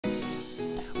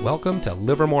Welcome to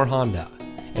Livermore Honda,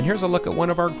 and here's a look at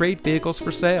one of our great vehicles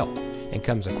for sale, and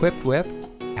comes equipped with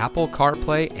Apple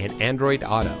CarPlay and Android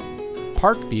Auto,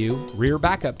 Park View rear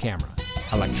backup camera,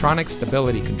 electronic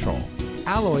stability control,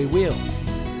 alloy wheels,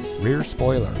 rear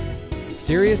spoiler,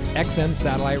 Sirius XM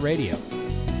satellite radio,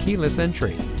 keyless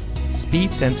entry,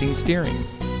 speed sensing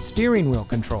steering wheel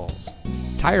controls,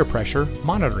 tire pressure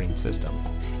monitoring system,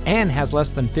 and has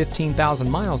less than 15,000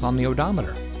 miles on the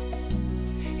odometer.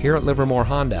 Here at Livermore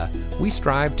Honda, we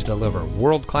strive to deliver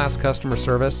world-class customer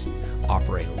service,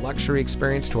 offer a luxury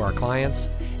experience to our clients,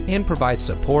 and provide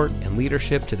support and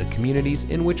leadership to the communities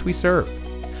in which we serve.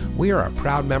 We are a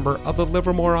proud member of the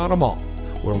Livermore Auto Mall,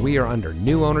 where we are under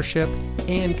new ownership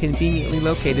and conveniently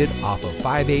located off of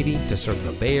 580 to serve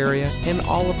the Bay Area and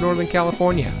all of Northern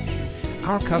California.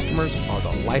 Our customers are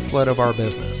the lifeblood of our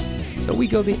business, so we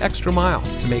go the extra mile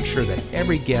to make sure that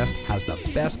every guest has the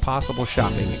best possible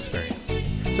shopping experience.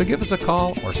 So give us a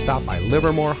call or stop by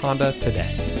Livermore Honda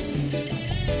today.